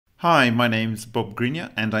Hi, my name's Bob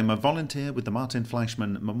Greenyer and I'm a volunteer with the Martin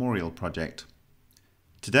Fleischmann Memorial Project.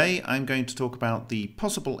 Today I'm going to talk about the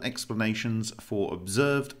possible explanations for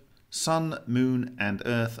observed Sun, Moon and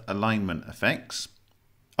Earth alignment effects,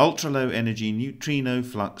 ultra-low energy neutrino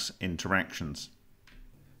flux interactions.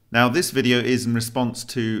 Now this video is in response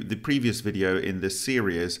to the previous video in this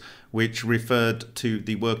series which referred to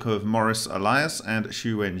the work of Maurice Elias and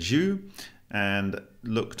Wen-Zhou and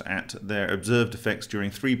looked at their observed effects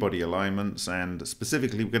during three-body alignments, and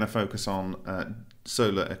specifically we're going to focus on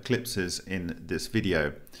solar eclipses in this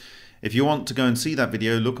video. If you want to go and see that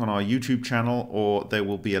video, look on our YouTube channel, or there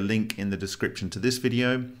will be a link in the description to this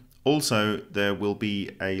video. Also, there will be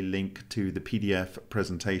a link to the PDF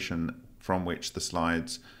presentation from which the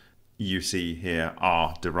slides you see here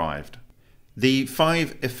are derived. The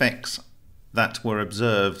 5 effects that were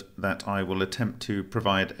observed that I will attempt to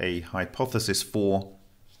provide a hypothesis for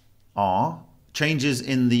are changes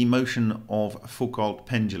in the motion of Foucault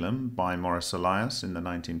pendulum by Maurice Elias in the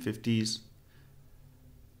 1950s,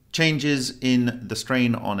 changes in the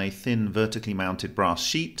strain on a thin vertically mounted brass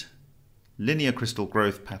sheet, linear crystal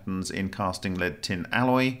growth patterns in casting lead tin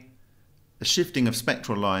alloy, a shifting of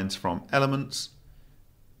spectral lines from elements,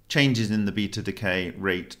 changes in the beta decay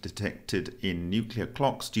rate detected in nuclear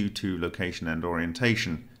clocks due to location and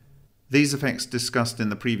orientation. These effects discussed in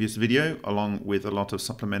the previous video, along with a lot of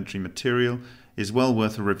supplementary material, is well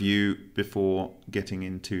worth a review before getting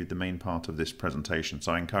into the main part of this presentation,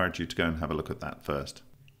 so I encourage you to go and have a look at that first.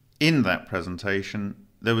 In that presentation,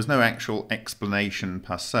 there was no actual explanation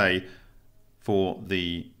per se for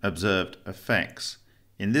the observed effects.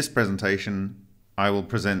 In this presentation, I will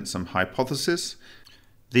present some hypotheses.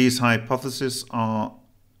 These hypotheses are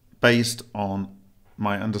based on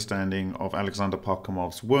my understanding of Alexander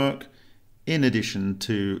Parkhomov's work, in addition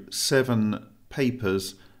to 7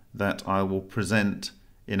 papers that I will present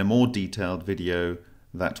in a more detailed video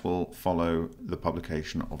that will follow the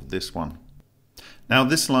publication of this one. Now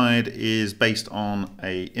this slide is based on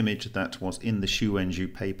an image that was in the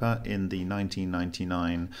Wen-Zhou paper in the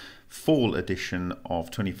 1999 fall edition of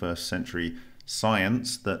 21st Century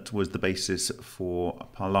Science that was the basis for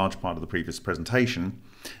a large part of the previous presentation.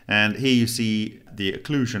 And here you see the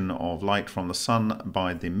occlusion of light from the sun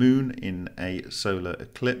by the moon in a solar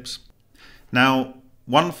eclipse. Now,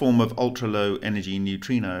 one form of ultra-low energy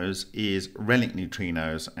neutrinos is relic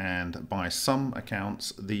neutrinos, and by some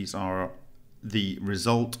accounts these are the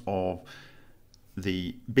result of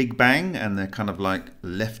the Big Bang, and they're kind of like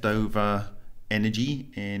leftover energy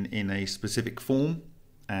in a specific form.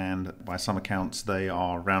 And by some accounts they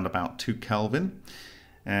are around about 2 Kelvin,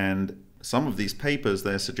 and some of these papers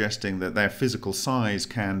they're suggesting that their physical size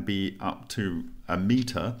can be up to a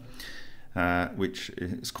meter, which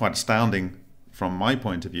is quite astounding from my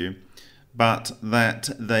point of view, but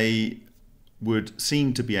that they would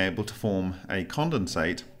seem to be able to form a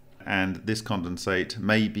condensate, and this condensate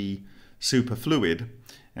may be superfluid,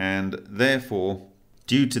 and therefore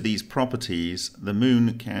due to these properties, the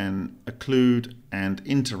moon can occlude and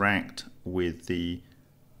interact with the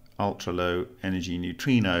ultra-low energy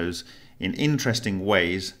neutrinos in interesting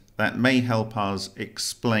ways that may help us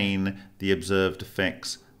explain the observed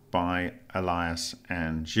effects by Elias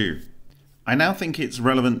and Zhou. I now think it's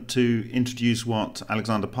relevant to introduce what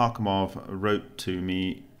Alexander Parkhomov wrote to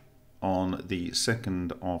me on the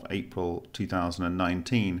 2nd of April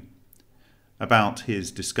 2019 about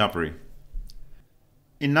his discovery.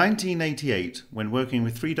 In 1988, when working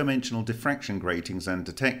with three-dimensional diffraction gratings and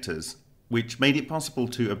detectors, which made it possible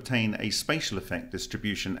to obtain a spatial effect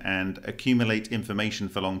distribution and accumulate information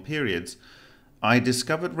for long periods, I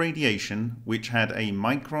discovered radiation which had a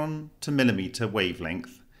micron to millimeter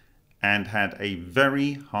wavelength and had a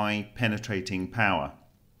very high penetrating power.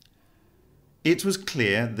 It was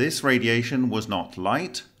clear this radiation was not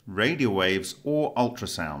light, radio waves, or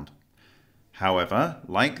ultrasound. However,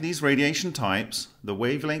 like these radiation types, the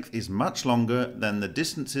wavelength is much longer than the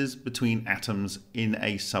distances between atoms in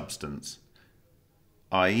a substance,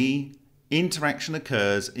 i.e., interaction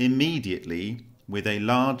occurs immediately with a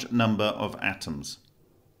large number of atoms.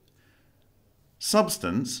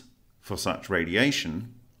 Substance, for such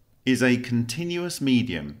radiation, is a continuous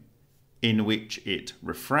medium in which it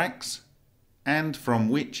refracts and from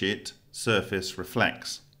which it surface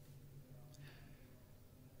reflects.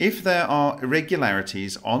 If there are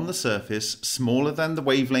irregularities on the surface smaller than the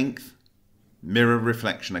wavelength, mirror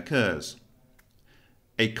reflection occurs.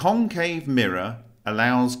 A concave mirror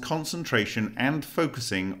allows concentration and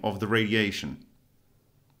focusing of the radiation.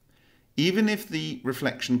 Even if the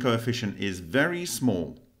reflection coefficient is very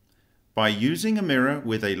small, by using a mirror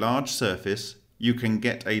with a large surface, you can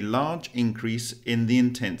get a large increase in the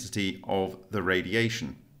intensity of the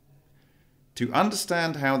radiation. To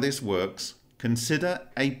understand how this works, consider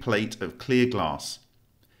a plate of clear glass.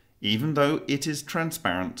 Even though it is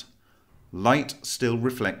transparent, light still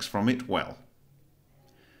reflects from it well.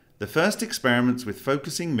 The first experiments with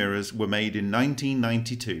focusing mirrors were made in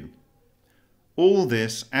 1992. All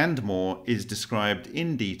this and more is described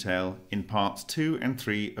in detail in parts 2 and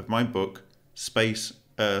 3 of my book, Space,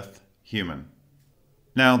 Earth, Human.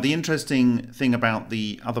 Now, the interesting thing about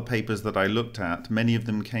the other papers that I looked at, many of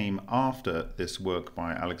them came after this work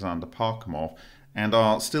by Alexander Parkhomov and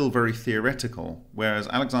are still very theoretical, whereas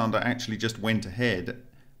Alexander actually just went ahead,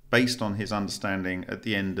 based on his understanding at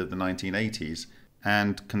the end of the 1980s,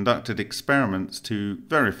 and conducted experiments to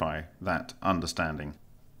verify that understanding.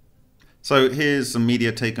 So here's some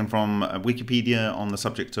media taken from Wikipedia on the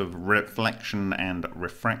subject of reflection and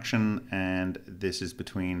refraction, and this is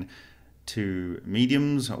between two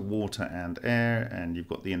mediums, water and air, and you've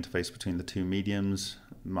got the interface between the two mediums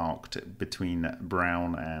marked between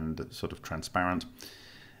brown and sort of transparent.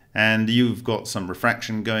 And you've got some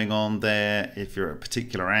refraction going on there. If you're at a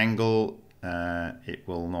particular angle, it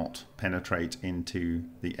will not penetrate into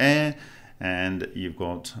the air, and you've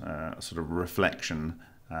got sort of reflection,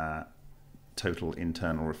 total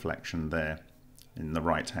internal reflection there in the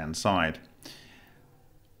right hand side.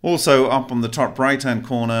 Also up on the top right hand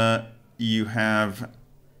corner you have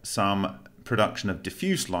some production of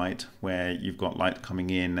diffuse light, where you've got light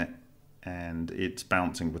coming in and it's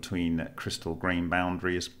bouncing between crystal grain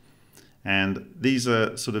boundaries. And these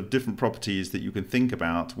are sort of different properties that you can think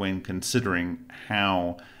about when considering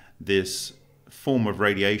how this form of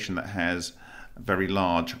radiation that has a very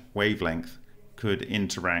large wavelength could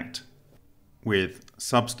interact with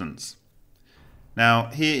substance. Now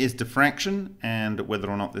here is diffraction, and whether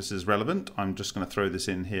or not this is relevant, I'm just going to throw this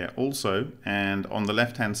in here also. And on the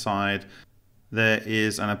left hand side there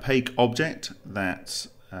is an opaque object that's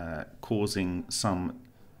causing some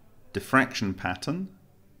diffraction pattern,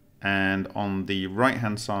 and on the right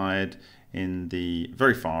hand side in the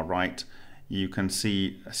very far right you can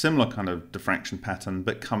see a similar kind of diffraction pattern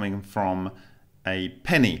but coming from a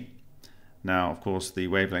penny. Now of course the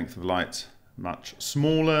wavelength of light much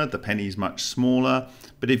smaller, the penny's much smaller,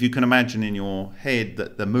 but if you can imagine in your head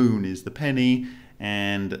that the moon is the penny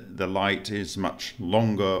and the light is much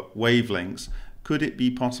longer wavelengths, could it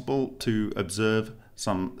be possible to observe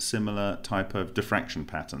some similar type of diffraction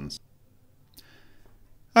patterns?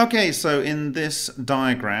 Okay, so in this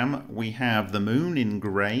diagram we have the moon in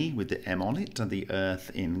grey with the M on it and the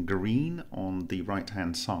Earth in green on the right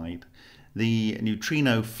hand side. The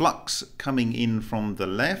neutrino flux coming in from the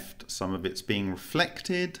left, some of it's being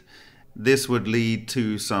reflected. This would lead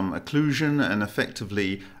to some occlusion and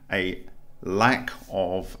effectively a lack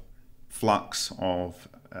of flux of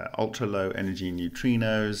ultra low energy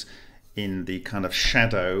neutrinos in the kind of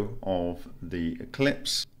shadow of the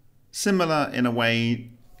eclipse. Similar in a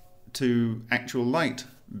way to actual light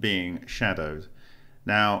being shadowed.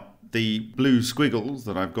 Now the blue squiggles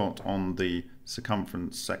that I've got on the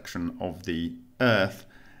circumference section of the Earth,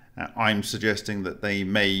 I'm suggesting that they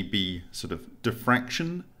may be sort of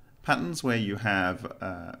diffraction patterns where you have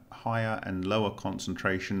higher and lower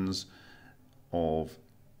concentrations of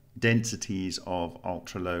densities of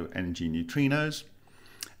ultra low energy neutrinos.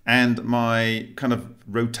 And my kind of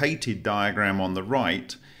rotated diagram on the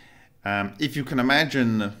right, if you can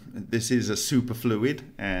imagine, this is a superfluid,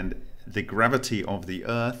 and the gravity of the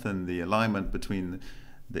Earth and the alignment between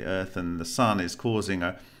the Earth and the Sun is causing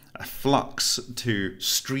a flux to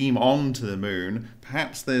stream onto the moon.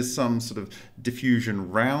 Perhaps there's some sort of diffusion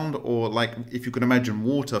round, or like if you can imagine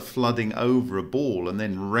water flooding over a ball and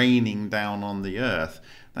then raining down on the Earth.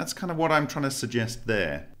 That's kind of what I'm trying to suggest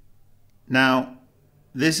there. Now,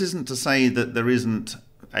 this isn't to say that there isn't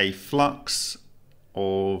a flux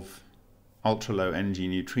of ultra low energy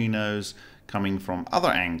neutrinos coming from other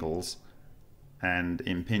angles and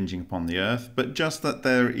impinging upon the Earth, but just that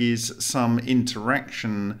there is some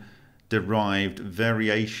interaction derived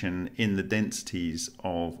variation in the densities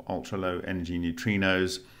of ultra low energy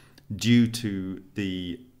neutrinos due to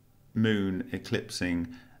the moon eclipsing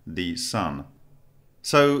the Sun.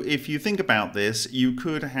 So if you think about this, you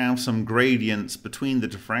could have some gradients between the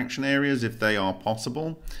diffraction areas if they are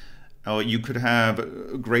possible, or you could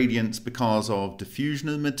have gradients because of diffusion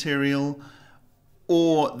of the material,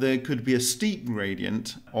 or there could be a steep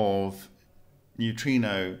gradient of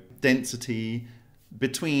neutrino density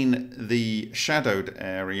between the shadowed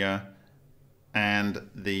area and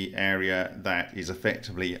the area that is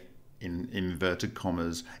effectively, in inverted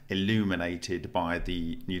commas, illuminated by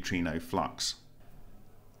the neutrino flux.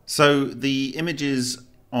 So the images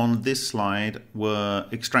on this slide were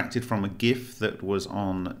extracted from a GIF that was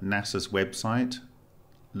on NASA's website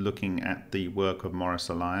looking at the work of Maurice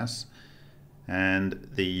Elias, and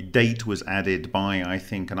the date was added by, I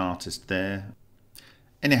think, an artist there.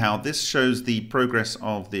 Anyhow, this shows the progress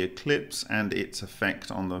of the eclipse and its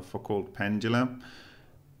effect on the Foucault pendulum.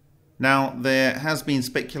 Now, there has been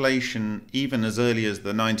speculation even as early as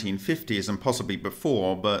the 1950s and possibly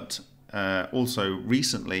before, but also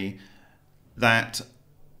recently, that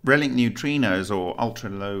relic neutrinos or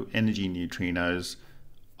ultra-low energy neutrinos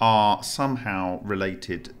are somehow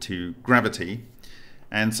related to gravity.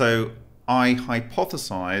 And so I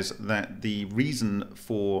hypothesize that the reason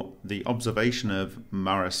for the observation of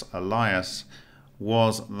Maurice Elias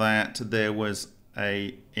was that there was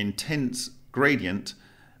an intense gradient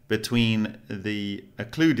between the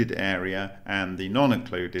occluded area and the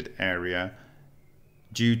non-occluded area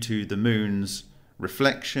due to the moon's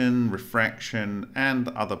reflection, refraction, and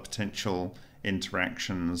other potential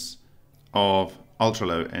interactions of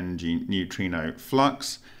ultra-low energy neutrino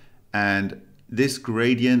flux. And this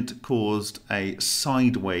gradient caused a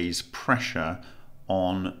sideways pressure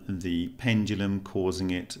on the pendulum, causing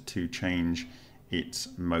it to change its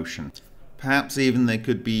motion. Perhaps even there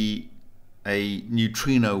could be a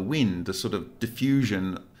neutrino wind, a sort of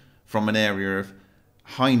diffusion from an area of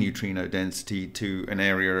high neutrino density to an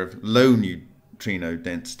area of low neutrino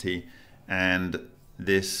density, and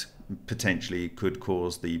this potentially could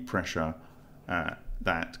cause the pressure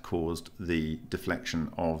that caused the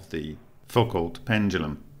deflection of the Foucault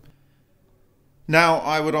pendulum. Now,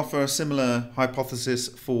 I would offer a similar hypothesis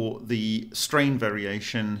for the strain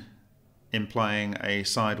variation implying a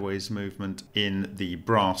sideways movement in the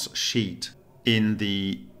brass sheet in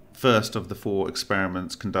the first of the 4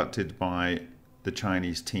 experiments conducted by the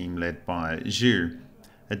Chinese team led by Zhou.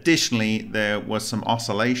 Additionally, there was some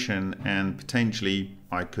oscillation, and potentially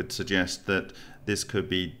I could suggest that this could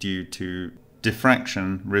be due to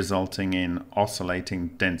diffraction resulting in oscillating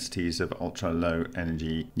densities of ultra-low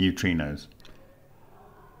energy neutrinos.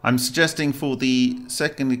 I'm suggesting for the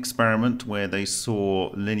second experiment, where they saw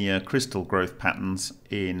linear crystal growth patterns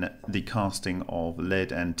in the casting of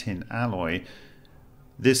lead and tin alloy,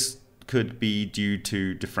 this could be due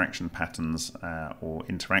to diffraction patterns or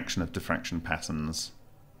interaction of diffraction patterns.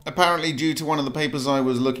 Apparently, due to one of the papers I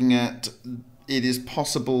was looking at, it is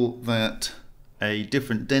possible that a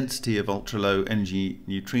different density of ultra-low energy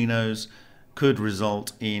neutrinos could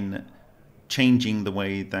result in changing the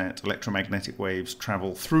way that electromagnetic waves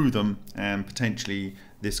travel through them, and potentially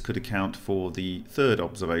this could account for the third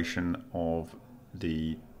observation of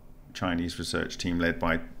the Chinese research team led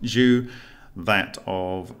by Zhou, that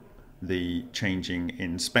of the changing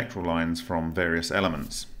in spectral lines from various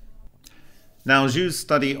elements. Now, Zhou's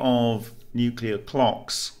study of nuclear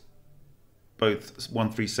clocks, both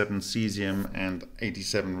 137 cesium and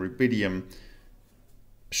 87 rubidium,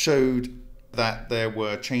 showed that there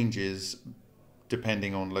were changes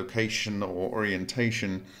depending on location or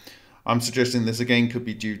orientation. I'm suggesting this again could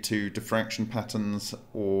be due to diffraction patterns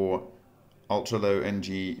or ultra-low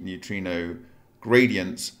energy neutrino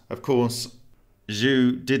gradients. Of course,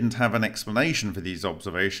 Zhou didn't have an explanation for these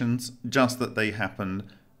observations, just that they happened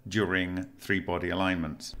during 3-body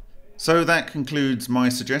alignments. So that concludes my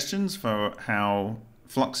suggestions for how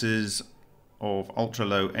fluxes of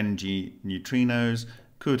ultra-low energy neutrinos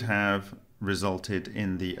could have resulted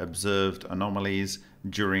in the observed anomalies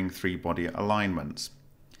during 3-body alignments.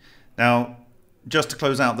 Now, just to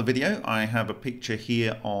close out the video, I have a picture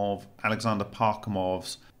here of Alexander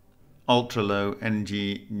Parkhomov's ultra-low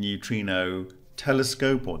energy neutrino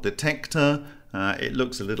telescope or detector. It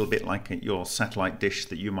looks a little bit like your satellite dish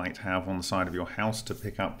that you might have on the side of your house to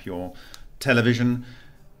pick up your television.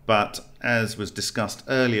 But as was discussed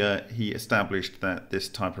earlier, he established that this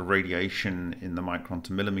type of radiation in the micron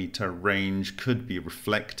to millimeter range could be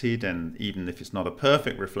reflected, and even if it's not a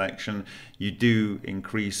perfect reflection, you do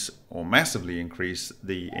increase or massively increase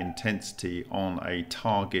the intensity on a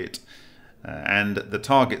target. And the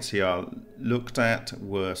targets here looked at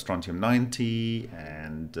were strontium-90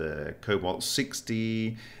 and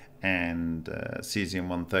cobalt-60 and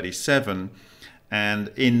cesium-137.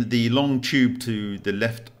 And in the long tube to the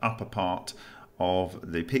left upper part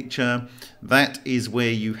of the picture, that is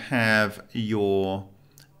where you have your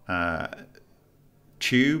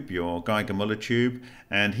tube, your Geiger-Müller tube,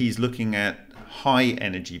 and he's looking at high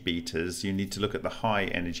energy betas. You need to look at the high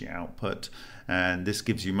energy output, and this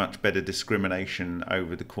gives you much better discrimination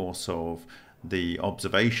over the course of the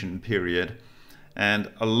observation period.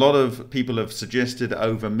 And a lot of people have suggested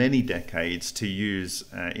over many decades to use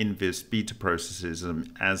invis beta processes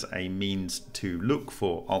as a means to look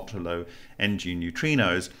for ultra-low energy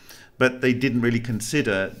neutrinos, but they didn't really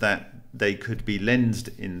consider that they could be lensed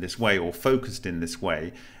in this way or focused in this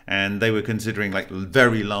way. And they were considering like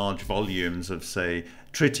very large volumes of, say,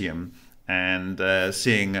 tritium and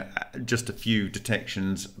seeing just a few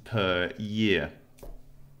detections per year.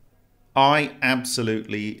 I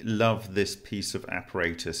absolutely love this piece of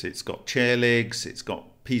apparatus. It's got chair legs, it's got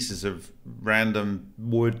pieces of random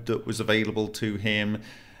wood that was available to him,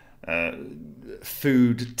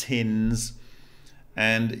 food tins,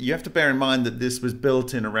 and you have to bear in mind that this was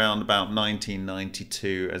built in around about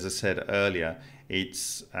 1992, as I said earlier.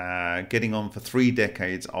 It's getting on for 3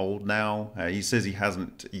 decades old now. He says he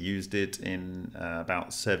hasn't used it in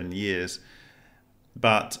about 7 years,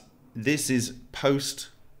 but this is post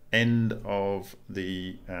end of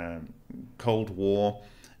the Cold War,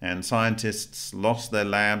 and scientists lost their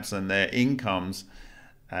labs and their incomes,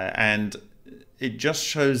 and it just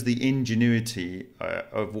shows the ingenuity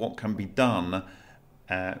of what can be done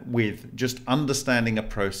with just understanding a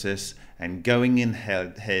process and going in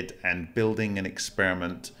head and building an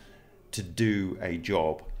experiment to do a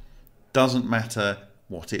job. Doesn't matter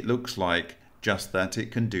what it looks like, just that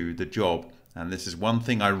it can do the job. And this is one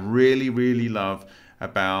thing I really love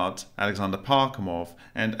about Alexander Parkhomov,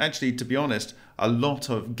 and actually, to be honest, a lot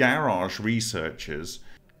of garage researchers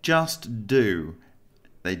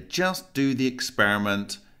they just do the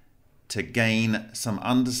experiment to gain some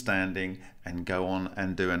understanding and go on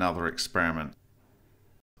and do another experiment.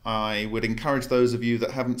 I would encourage those of you that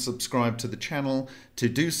haven't subscribed to the channel to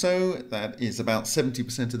do so. That is about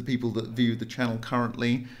 70% of the people that view the channel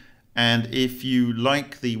currently. And if you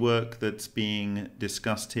like the work that's being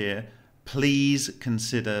discussed here, please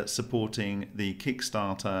consider supporting the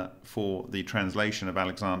Kickstarter for the translation of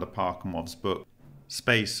Alexander Parkhomov's book,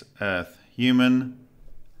 Space, Earth, Human.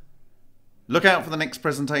 Look out for the next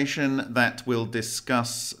presentation that will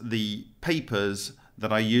discuss the papers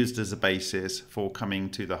that I used as a basis for coming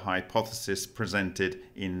to the hypothesis presented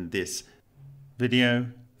in this video.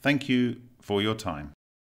 Thank you for your time.